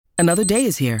Another day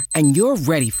is here, and you're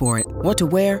ready for it. What to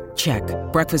wear? Check.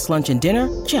 Breakfast, lunch, and dinner?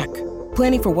 Check.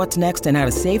 Planning for what's next and how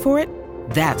to save for it?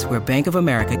 That's where Bank of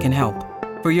America can help.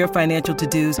 For your financial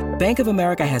to-dos, Bank of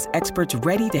America has experts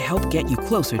ready to help get you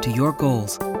closer to your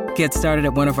goals. Get started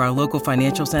at one of our local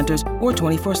financial centers or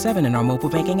 24/7 in our mobile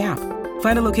banking app.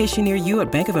 Find a location near you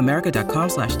at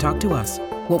bankofamerica.com/talktous.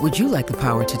 What would you like the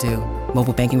power to do?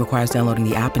 Mobile banking requires downloading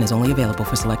the app and is only available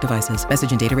for select devices.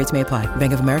 Message and data rates may apply.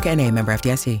 Bank of America N.A., member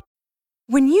FDIC.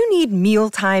 When you need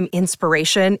mealtime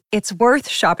inspiration, it's worth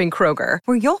shopping Kroger,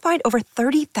 where you'll find over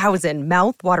 30,000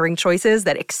 mouth-watering choices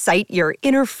that excite your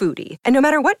inner foodie. And no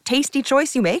matter what tasty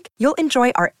choice you make, you'll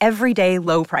enjoy our everyday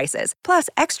low prices, plus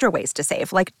extra ways to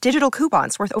save, like digital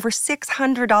coupons worth over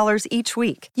 $600 each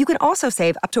week. You can also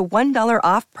save up to $1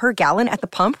 off per gallon at the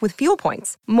pump with fuel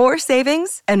points. More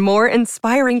savings and more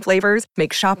inspiring flavors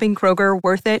make shopping Kroger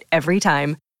worth it every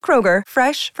time. Kroger,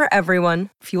 fresh for everyone.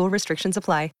 Fuel restrictions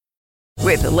apply.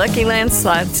 With the Lucky Land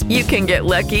Slots, you can get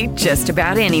lucky just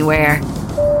about anywhere.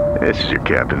 This is your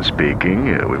captain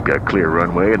speaking. We've got clear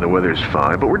runway and the weather's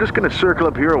fine, but we're just going to circle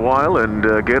up here a while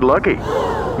and get lucky.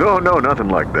 No, nothing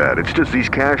like that. It's just these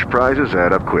cash prizes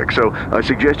add up quick. So I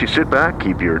suggest you sit back,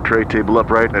 keep your tray table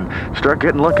upright, and start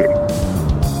getting lucky.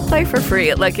 Play for free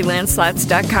at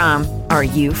LuckyLandSlots.com. Are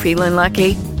you feeling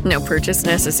lucky? No purchase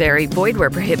necessary. Void where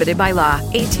prohibited by law.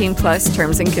 18 plus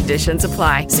terms and conditions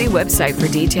apply. See website for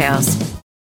details.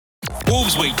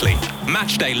 Wolves Weekly.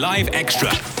 Matchday Live Extra.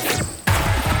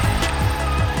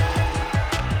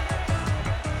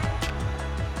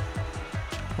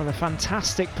 Well, a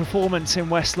fantastic performance in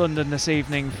West London this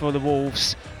evening for the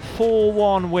Wolves.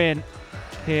 4-1 win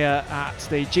here at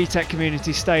the GTEC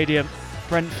Community Stadium.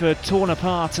 Brentford torn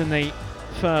apart in the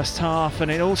first half, and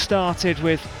it all started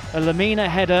with a Lamina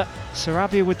header,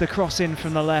 Sarabia with the cross in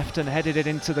from the left and headed it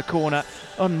into the corner,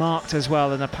 unmarked as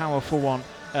well, and a powerful one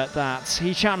at that.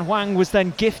 Hwang was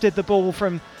then gifted the ball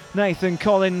from Nathan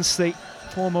Collins, the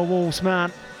former Wolves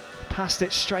man, passed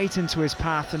it straight into his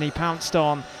path and he pounced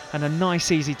on, and a nice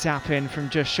easy tap in from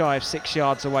just shy of 6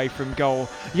 yards away from goal.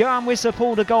 Johan Wissa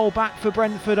pulled a goal back for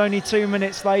Brentford only 2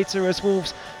 minutes later as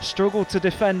Wolves struggled to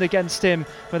defend against him,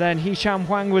 but then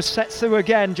Hwang was set through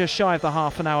again just shy of the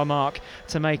half an hour mark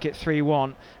to make it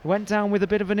 3-1. Went down with a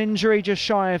bit of an injury just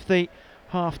shy of the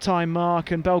half-time mark,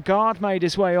 and Bellegarde made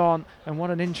his way on, and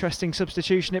what an interesting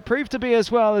substitution it proved to be as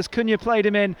well, as Cunha played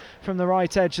him in from the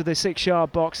right edge of the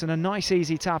 6-yard box, and a nice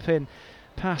easy tap in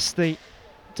past the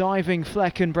diving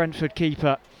Flecken Brentford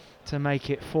keeper to make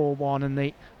it 4-1, and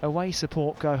the away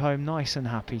support go home nice and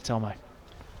happy, Tomo.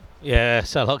 Yeah,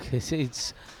 so look,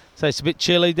 it's a bit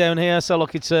chilly down here, so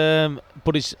look,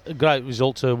 but it's a great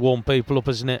result to warm people up,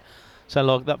 isn't it? So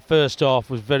look, that first half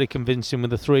was very convincing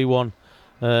with the 3-1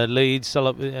 lead, so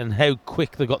look, and how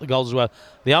quick they got the goals as well.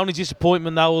 The only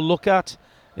disappointment they will look at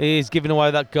is giving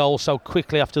away that goal so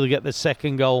quickly after they get the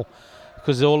second goal,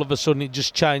 because all of a sudden it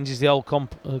just changes the whole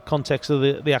context of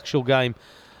the actual game.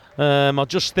 I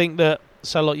just think that,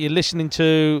 so look, you're listening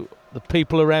to the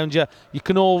people around you, you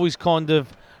can always kind of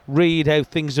read how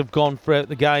things have gone throughout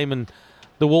the game, and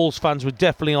the Wolves fans were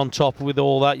definitely on top with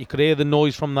all that. You could hear the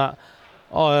noise from that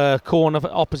corner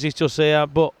opposite us here,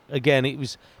 but again it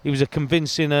was a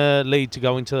convincing lead to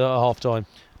go into the half time.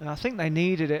 And I think they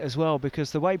needed it as well,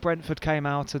 because the way Brentford came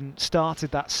out and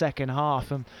started that second half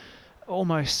and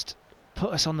almost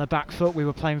put us on the back foot. We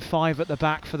were playing 5 at the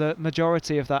back for the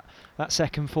majority of that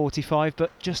second 45,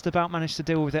 but just about managed to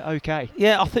deal with it okay.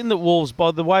 Yeah, I think that Wolves,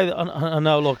 by the way, I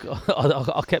know, look,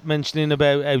 I kept mentioning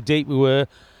about how deep we were,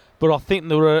 but I think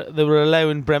they were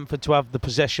allowing Brentford to have the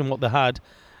possession what they had,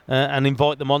 and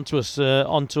invite them onto us,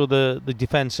 onto the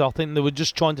defence. So I think they were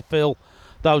just trying to fill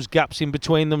those gaps in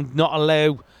between them, not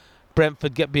allow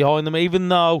Brentford get behind them, even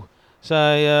though,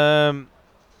 say,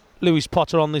 Lewis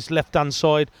Potter on this left-hand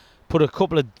side put a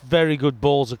couple of very good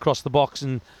balls across the box,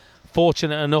 and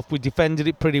fortunate enough we defended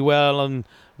it pretty well, and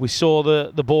we saw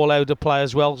the ball out of play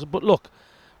as well. But look,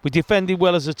 we defended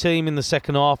well as a team in the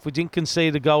second half. We didn't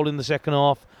concede a goal in the second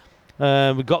half.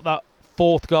 We got that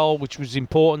fourth goal, which was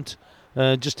important,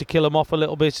 just to kill them off a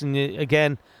little bit. And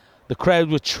again, the crowd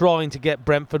were trying to get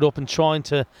Brentford up and trying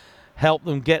to help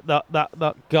them get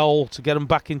that goal to get them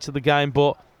back into the game,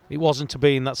 but it wasn't to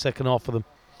be in that second half for them.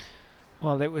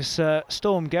 Well, it was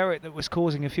Storm Gerrit that was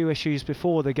causing a few issues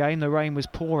before the game. The rain was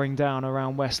pouring down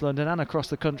around West London and across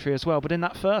the country as well. But in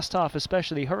that first half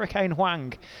especially, Hurricane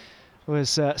Hwang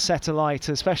was set alight,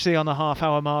 especially on the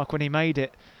half-hour mark when he made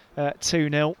it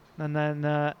 2-0 and then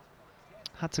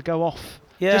had to go off.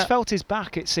 Yeah. Just felt his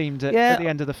back, it seemed, at the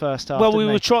end of the first half. Well, we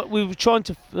were trying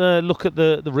to look at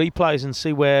the replays and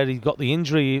see where he got the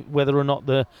injury, whether or not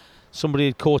the somebody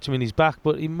had caught him in his back,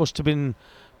 but it must have been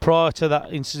prior to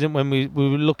that incident when we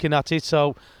were looking at it.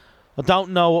 So I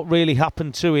don't know what really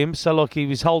happened to him. So like he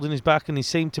was holding his back and he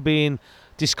seemed to be in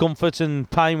discomfort and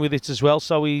pain with it as well.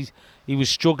 So he was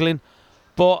struggling.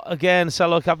 But again, so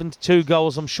like having 2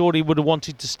 goals, I'm sure he would have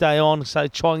wanted to stay on, so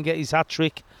try and get his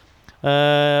hat-trick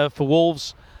for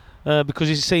Wolves because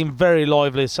he seemed very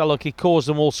lively. So like he caused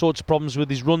them all sorts of problems with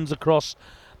his runs across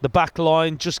the back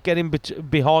line, just getting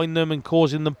behind them and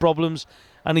causing them problems.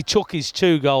 And he took his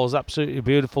 2 goals, absolutely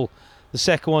beautiful. The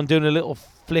second one doing a little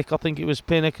flick, I think it was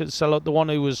Pinnock, so like the one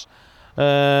who was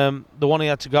the one he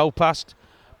had to go past.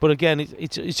 But again,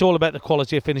 it's all about the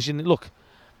quality of finishing. Look,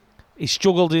 he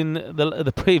struggled in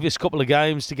the previous couple of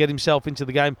games to get himself into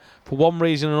the game for one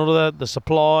reason or another, the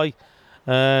supply,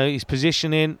 his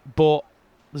positioning, but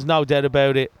there's no doubt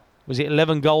about it. Was it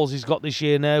 11 goals he's got this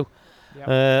year now?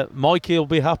 Yep. Mikey will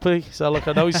be happy. So look,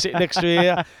 I know he's sitting next to you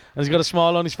here and he's got a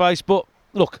smile on his face. But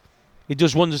look, he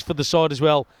does wonders for the side as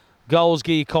well. Goals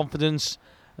give you confidence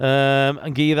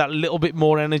and give you that little bit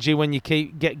more energy when you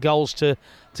get goals to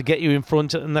get you in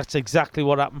front. And that's exactly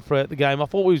what happened throughout the game. I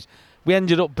thought we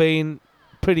ended up being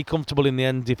pretty comfortable in the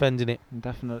end defending it.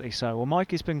 Definitely so. Well,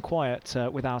 Mikey's been quiet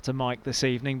without a mic this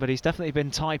evening, but he's definitely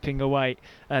been typing away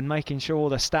and making sure all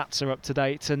the stats are up to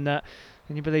date. And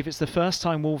can you believe it's the first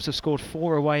time Wolves have scored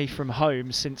 4 away from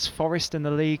home since Forest in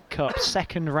the League Cup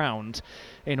second round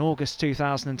in August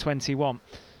 2021.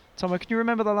 Tomo, can you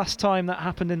remember the last time that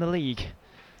happened in the league?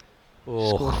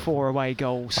 Scored 4 away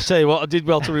goals. I tell you what, I did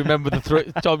well to remember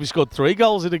the time we scored 3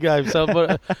 goals in a game. So,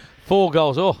 but 4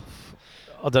 goals. Oh,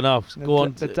 I don't know. Go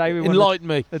on, enlighten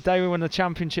me. The day we won the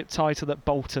championship title at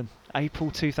Bolton, April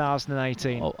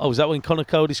 2018. Oh, was that when Conor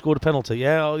Cody scored a penalty?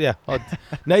 Yeah, oh yeah.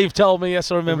 Now you've told me.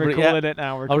 Yes, I remember it. Yeah.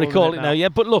 I recall it now. Yeah,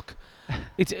 but look,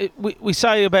 we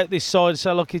say about this side.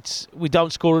 So look, we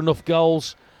don't score enough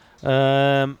goals.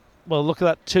 Well, look at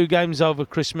that. 2 games over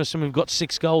Christmas, and we've got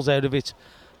 6 goals out of it.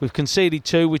 We've conceded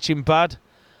 2, which is bad.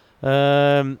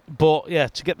 But yeah,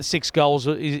 to get the 6 goals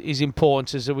is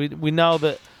important. So we know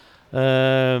that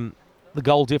the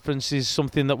goal difference is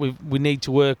something that we need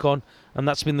to work on, and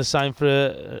that's been the same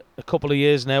for a couple of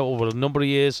years now, or a number of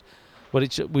years.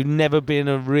 But we've never been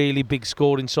a really big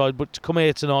scoring side. But to come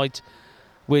here tonight,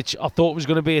 which I thought was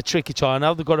going to be a tricky tie. I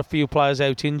know they've got a few players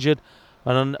out injured,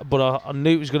 but I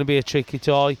knew it was going to be a tricky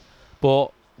tie.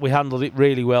 But we handled it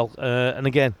really well, and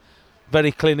again,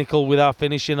 very clinical with our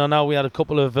finishing. I know we had a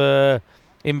couple of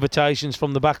invitations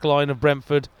from the back line of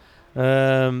Brentford,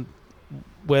 where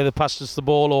they passed us the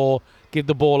ball or give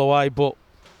the ball away. But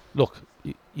look,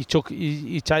 you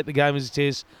take the game as it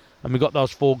is, and we got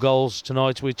those 4 goals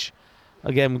tonight, which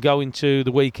again we go into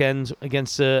the weekend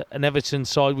against an Everton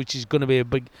side, which is going to be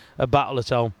a battle at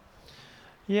home.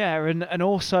 Yeah, and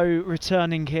also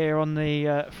returning here on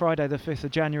the Friday the 5th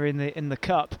of January in the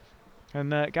Cup.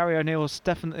 And Gary O'Neill's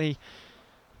definitely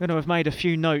going to have made a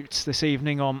few notes this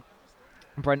evening on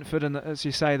Brentford, and as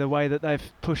you say, the way that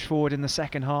they've pushed forward in the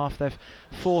second half. They've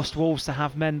forced Wolves to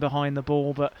have men behind the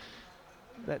ball, but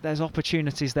there's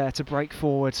opportunities there to break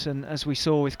forward. And as we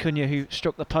saw with Cunha, who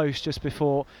struck the post just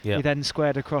before he then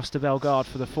squared across to Bellegarde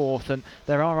for the 4th. And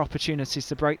there are opportunities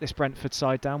to break this Brentford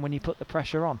side down when you put the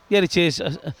pressure on. Yeah, it is.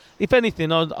 If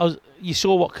anything, you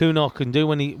saw what Cunha can do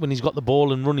when he's got the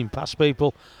ball and running past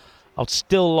people. I'd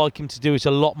still like him to do it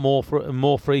a lot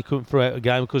more frequent throughout a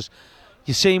game, because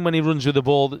you see him when he runs with the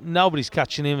ball that nobody's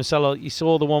catching him. So you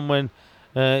saw the one when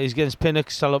he's against Pinnock,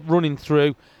 so running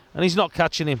through, and he's not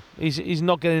catching him. He's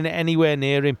not getting anywhere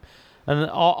near him. And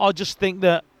I just think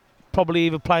that probably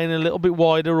either playing a little bit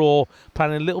wider or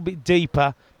playing a little bit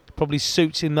deeper probably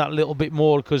suits him that little bit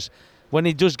more, because when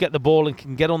he does get the ball and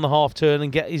can get on the half turn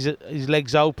and get his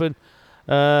legs open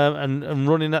and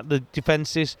running at the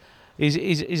defences,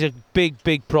 is a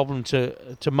big problem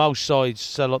to most sides.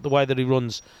 So like the way that he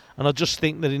runs, and I just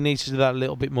think that he needs to do that a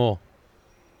little bit more.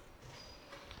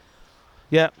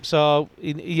 Yeah, so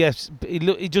he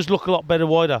does look a lot better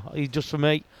wider. For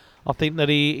me, I think that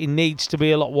he needs to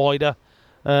be a lot wider.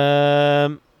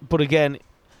 But again,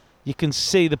 you can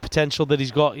see the potential that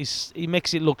he's got. He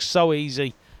makes it look so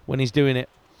easy when he's doing it.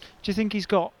 Do you think he's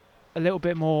got a little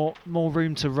bit more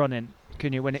room to run in,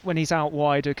 Cunha, when he's out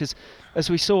wider? Because as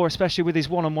we saw, especially with his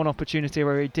one-on-one opportunity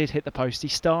where he did hit the post, he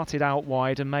started out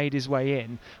wide and made his way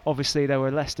in. Obviously, there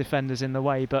were less defenders in the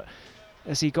way, but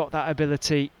has he got that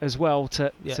ability as well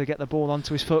to get the ball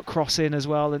onto his foot, cross in as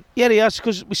well? And yeah, he has,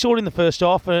 because we saw it in the first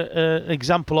half, an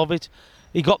example of it.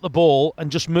 He got the ball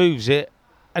and just moves it,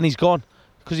 and he's gone,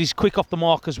 because he's quick off the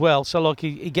mark as well. So like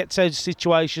he gets out of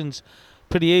situations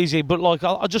pretty easy, but like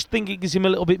I just think it gives him a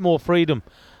little bit more freedom.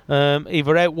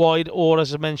 either out wide or,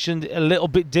 as I mentioned, a little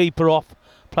bit deeper off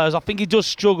players. I think he does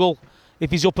struggle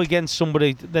if he's up against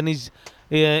somebody. Then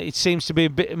it seems to be a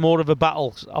bit more of a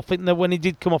battle. I think that when he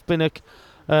did come off Pinnock,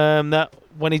 that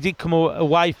when he did come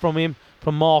away from him,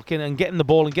 from marking and getting the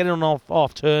ball and getting on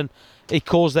half turn, he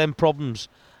caused them problems.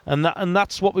 And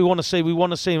that's what we want to see. We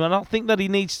want to see him. And I think that he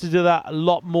needs to do that a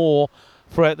lot more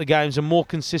throughout the games and more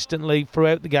consistently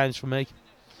throughout the games for me.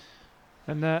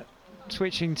 And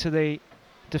switching to the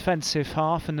defensive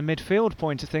half and the midfield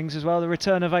point of things as well, the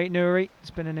return of Ait Nouri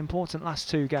has been an important last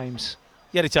 2 games.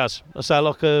 Yeah, it has. I say,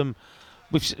 look,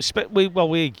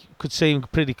 we could see him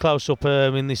pretty close up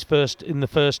in the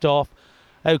first half.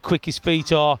 How quick his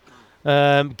feet are,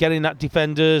 getting at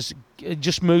defenders,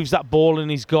 just moves that ball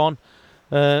and he's gone.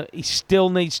 He still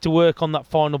needs to work on that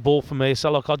final ball for me.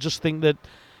 So, look, I just think that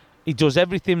he does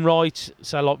everything right.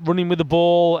 So, like running with the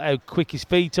ball, how quick his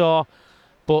feet are,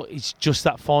 but it's just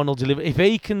that final delivery. If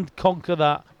he can conquer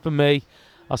that for me,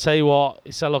 I'll tell you what.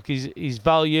 So, look, his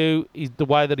value, the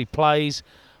way that he plays,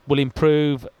 will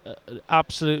improve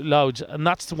absolute loads. And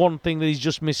that's the one thing that he's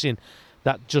just missing.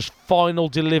 That just final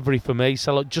delivery for me.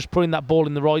 So, look, just putting that ball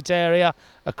in the right area,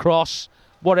 across,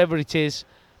 whatever it is.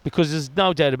 Because there's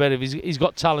no doubt about it, he's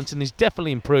got talent and he's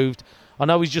definitely improved. I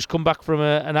know he's just come back from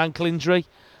an ankle injury,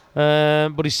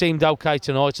 but he seemed okay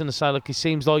tonight. And I say, look, he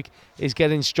seems like he's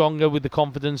getting stronger with the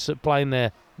confidence at playing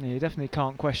there. Yeah, you definitely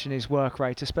can't question his work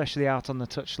rate, especially out on the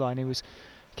touchline. He was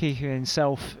keeping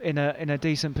himself in a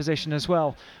decent position as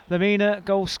well. Lemina,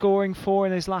 goal scoring 4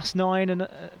 in his last 9, and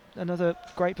another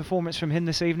great performance from him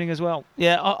this evening as well.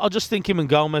 Yeah, I just think him and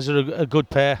Gomez are a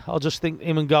good pair. I just think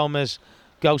him and Gomez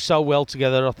go so well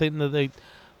together. I think that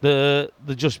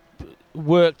they just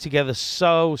work together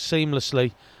so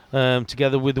seamlessly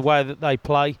together with the way that they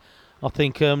play. I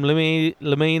think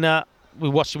Lemina, we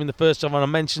watched him in the first half, and I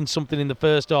mentioned something in the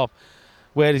first half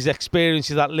where his experience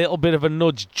is that little bit of a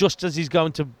nudge just as he's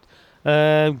going to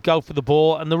go for the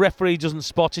ball, and the referee doesn't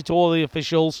spot it, or the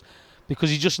officials, because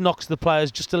he just knocks the players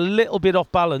just a little bit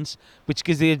off balance, which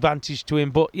gives the advantage to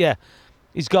him. But yeah,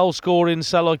 his goal scoring,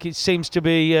 so like it seems to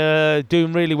be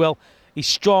doing really well. He's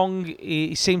strong.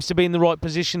 He seems to be in the right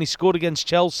position. He scored against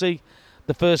Chelsea,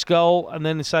 the first goal, and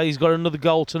then they say he's got another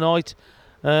goal tonight.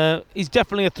 He's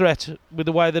definitely a threat with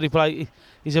the way that he plays.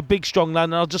 He's a big, strong lad,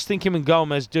 and I just think him and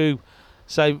Gomez do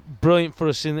say brilliant for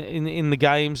us in the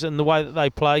games and the way that they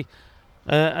play.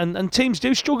 And teams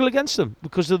do struggle against them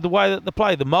because of the way that they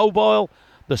play. They're mobile,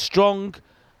 they're strong,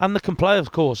 and they can play,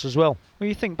 of course, as well. Well,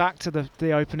 you think back to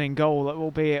the opening goal, that will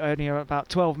be only about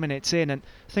 12 minutes in, and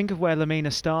think of where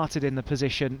Lemina started in the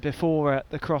position before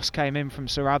the cross came in from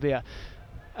Sarabia.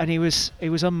 And he was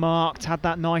unmarked, had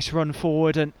that nice run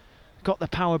forward, and got the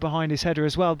power behind his header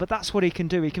as well. But that's what he can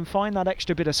do. He can find that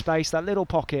extra bit of space, that little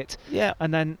pocket,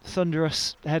 and then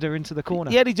thunderous header into the corner.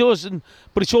 Yeah, he does.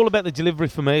 But it's all about the delivery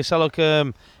for me. So, look,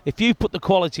 if you put the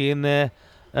quality in there,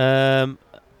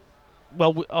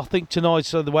 well, I think tonight,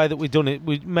 so the way that we've done it,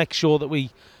 we make sure that we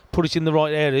put it in the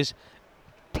right areas.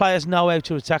 Players know how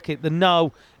to attack it. They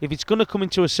know if it's going to come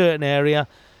into a certain area,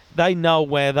 they know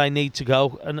where they need to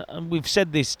go. And we've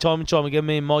said this time and time again,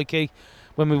 me and Mikey,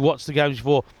 when we watched the games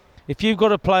before. If you've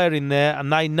got a player in there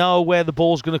and they know where the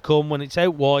ball's going to come when it's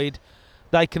out wide,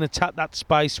 they can attack that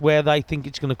space where they think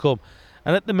it's going to come.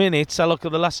 And at the minute, so look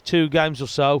at the last 2 games or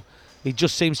so, it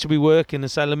just seems to be working. And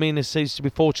so Lemina seems to be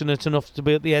fortunate enough to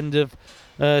be at the end of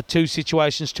 2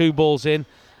 situations, 2 balls in,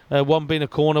 one being a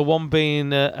corner, one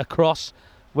being a cross,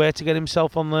 where to get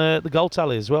himself on the goal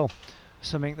tally as well.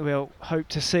 Something that we'll hope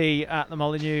to see at the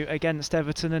Molineux against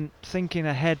Everton. And thinking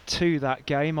ahead to that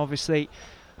game, obviously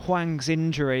Hwang's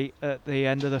injury at the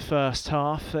end of the first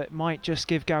half, it might just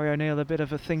give Gary O'Neill a bit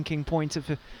of a thinking point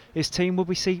of his team. Will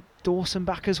we see Dawson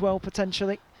back as well,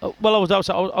 potentially? Well,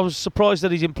 I was surprised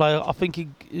that he didn't play. I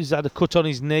think he's had a cut on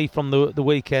his knee from the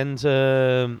weekend,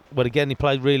 but again, he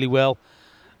played really well.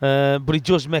 But he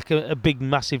does make a big,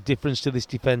 massive difference to this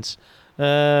defence.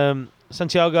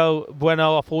 Santiago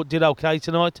Bueno, I thought, did okay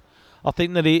tonight. I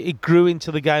think that he grew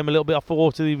into the game a little bit. I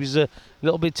thought he was a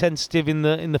little bit tentative in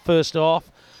the first half,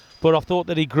 but I thought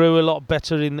that he grew a lot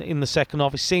better in the second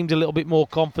half. He seemed a little bit more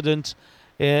confident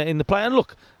in the play. And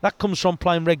look, that comes from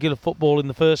playing regular football in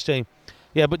the first team.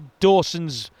 Yeah, but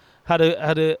Dawson's had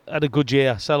a good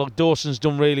year. So look, Dawson's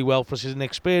done really well for us. He's an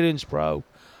experienced pro.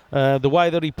 The way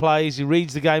that he plays, he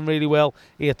reads the game really well.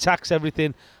 He attacks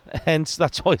everything. Hence,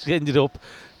 that's why he ended up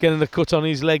getting a cut on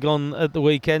his leg at the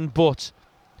weekend. But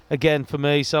again, for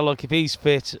me, so look, if he's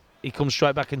fit, he comes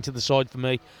straight back into the side for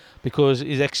me, because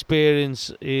his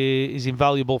experience is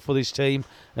invaluable for this team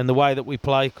and the way that we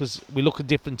play, because we look a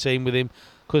different team with him,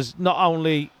 because not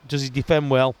only does he defend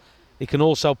well, He can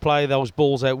also play those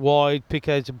balls out wide, pick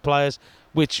out some players,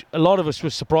 which a lot of us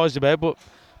were surprised about, but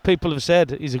people have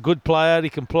said he's a good player, he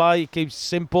can play, he keeps it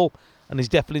simple, and he's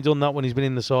definitely done that when he's been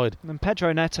in the side. And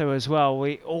Pedro Neto as well,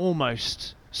 we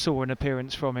almost saw an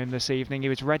appearance from him this evening. He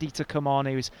was ready to come on,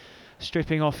 he was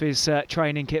stripping off his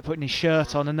training kit, putting his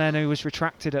shirt on, and then he was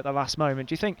retracted at the last moment.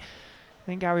 Do you think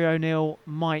Gary O'Neill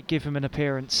might give him an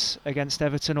appearance against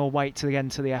Everton, or wait to the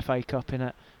end to the FA Cup in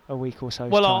a week or so?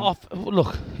 Well,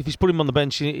 look, if he's put him on the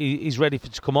bench, he's ready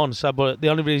to come on. So, but the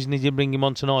only reason he didn't bring him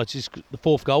on tonight is the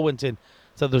fourth goal went in,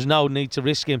 so there's no need to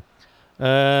risk him.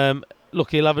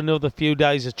 Look, he'll have another few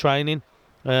days of training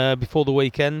before the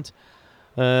weekend,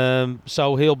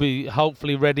 so he'll be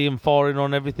hopefully ready and firing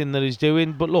on everything that he's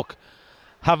doing. But look,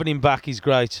 having him back is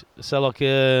great. So, like,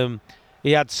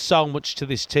 he adds so much to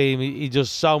this team. He does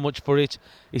so much for it.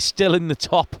 He's still in the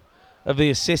top of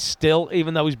the assists still,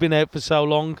 even though he's been out for so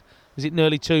long. Is it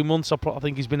nearly 2 months? I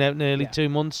think he's been out nearly 2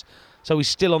 months. So he's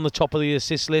still on the top of the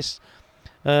assist list.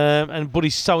 But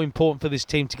he's so important for this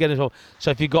team to get it on. So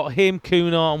if you've got him,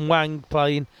 Kuna and Hwang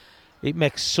playing, it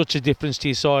makes such a difference to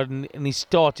your side. And he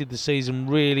started the season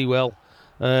really well.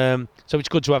 So it's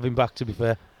good to have him back, to be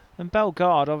fair. And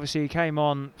Bellegarde, obviously, came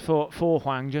on for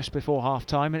Hwang just before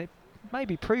half-time, and it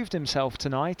maybe proved himself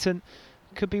tonight and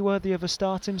could be worthy of a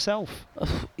start himself.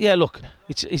 Yeah, look,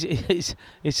 it's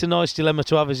a nice dilemma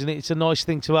to have, isn't it? It's a nice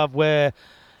thing to have where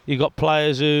you got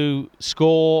players who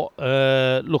score,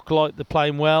 look like they're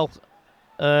playing well.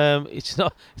 It's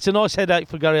a nice headache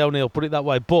for Gary O'Neill, put it that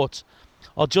way. But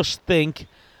I just think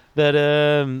that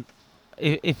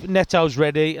if Neto's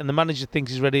ready and the manager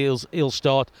thinks he's ready, he'll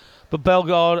start. But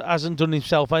Bellegarde hasn't done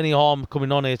himself any harm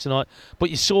coming on here tonight. But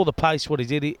you saw the pace, what he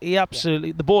did. He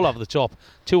absolutely, the ball over the top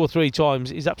 2 or 3 times,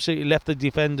 he's absolutely left the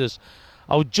defenders.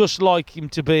 I would just like him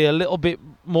to be a little bit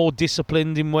more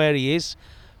disciplined in where he is,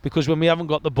 because when we haven't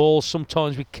got the ball,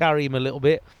 sometimes we carry him a little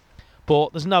bit.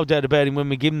 But there's no doubt about him, when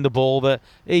we give him the ball, that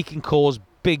he can cause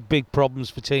big problems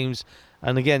for teams.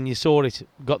 And again, you saw it,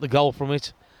 got the goal from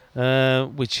it,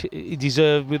 which he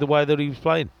deserved with the way that he was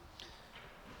playing.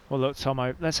 Well, look,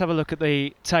 Tomo, let's have a look at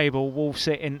the table. Wolves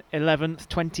sit in 11th,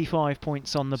 25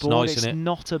 points on the board. Nice, it's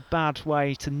not a bad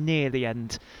way to near the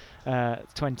end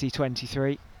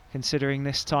 2023, considering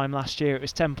this time last year it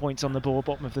was 10 points on the board,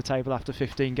 bottom of the table after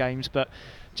 15 games. But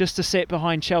just to sit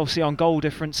behind Chelsea on goal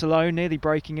difference alone, nearly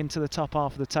breaking into the top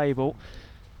half of the table.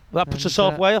 That puts us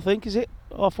halfway, I think, is it?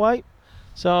 Halfway?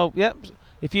 So, yeah,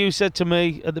 if you said to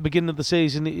me at the beginning of the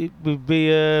season it would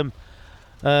be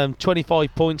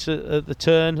 25 points at the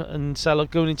turn, and Salah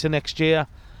going into next year,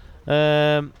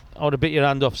 I would have bit your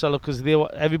hand off, Salah, because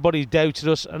everybody doubted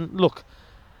us. And look,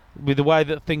 with the way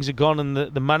that things have gone and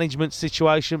the management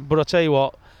situation, but I'll tell you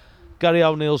what, Gary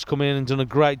O'Neill's come in and done a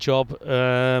great job,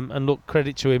 and look,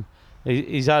 credit to him.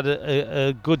 He's had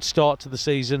a good start to the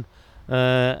season,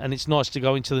 and it's nice to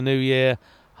go into the new year,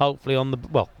 hopefully on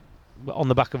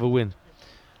the back of a win.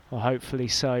 Well, hopefully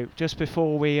so. Just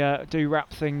before we do wrap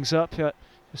things up,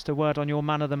 just a word on your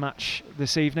man of the match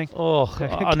this evening.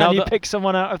 Can you pick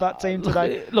someone out of that team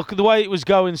today? Look, the way it was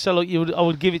going, so look, I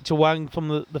would give it to Hwang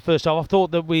from the first half. I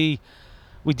thought that we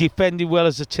defended well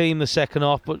as a team the second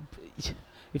half, but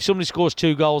if somebody scores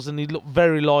 2 goals and he looked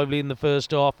very lively in the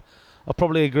first half, I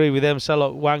probably agree with them. So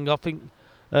look, Hwang, I think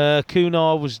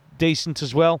Kuna was decent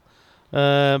as well,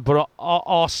 but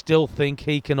I still think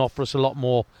he can offer us a lot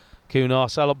more. Kuna,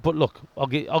 so but look, I'll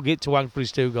get to Hwang for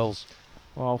his 2 goals.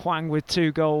 Well, Hwang with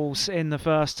 2 goals in the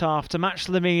first half to match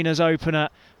Lemina's opener,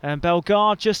 and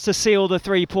Bellegarde just to seal the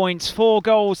 3 points. 4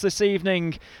 goals this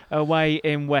evening away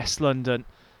in West London.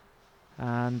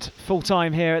 And full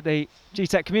time here at the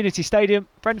GTEC Community Stadium.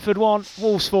 Brentford 1,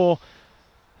 Wolves 4.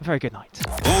 A very good night.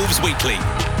 Wolves Weekly,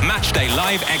 Matchday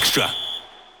Live Extra.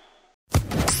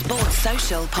 Sports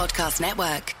Social Podcast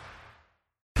Network.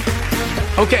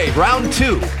 Okay, round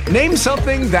 2. Name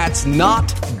something that's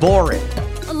not boring.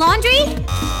 A laundry?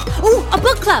 Ooh, a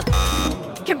book club.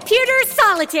 Computer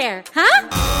solitaire, huh?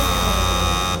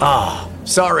 Ah,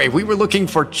 sorry, we were looking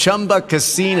for Chumba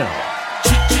Casino.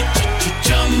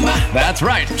 That's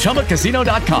right,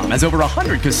 ChumbaCasino.com has over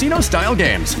 100 casino-style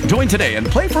games. Join today and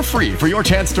play for free for your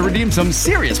chance to redeem some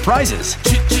serious prizes.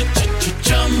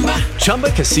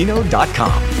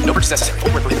 ChumbaCasino.com. No purchase necessary.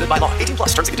 Void where prohibited by law. 18+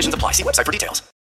 terms and conditions apply. See website for details.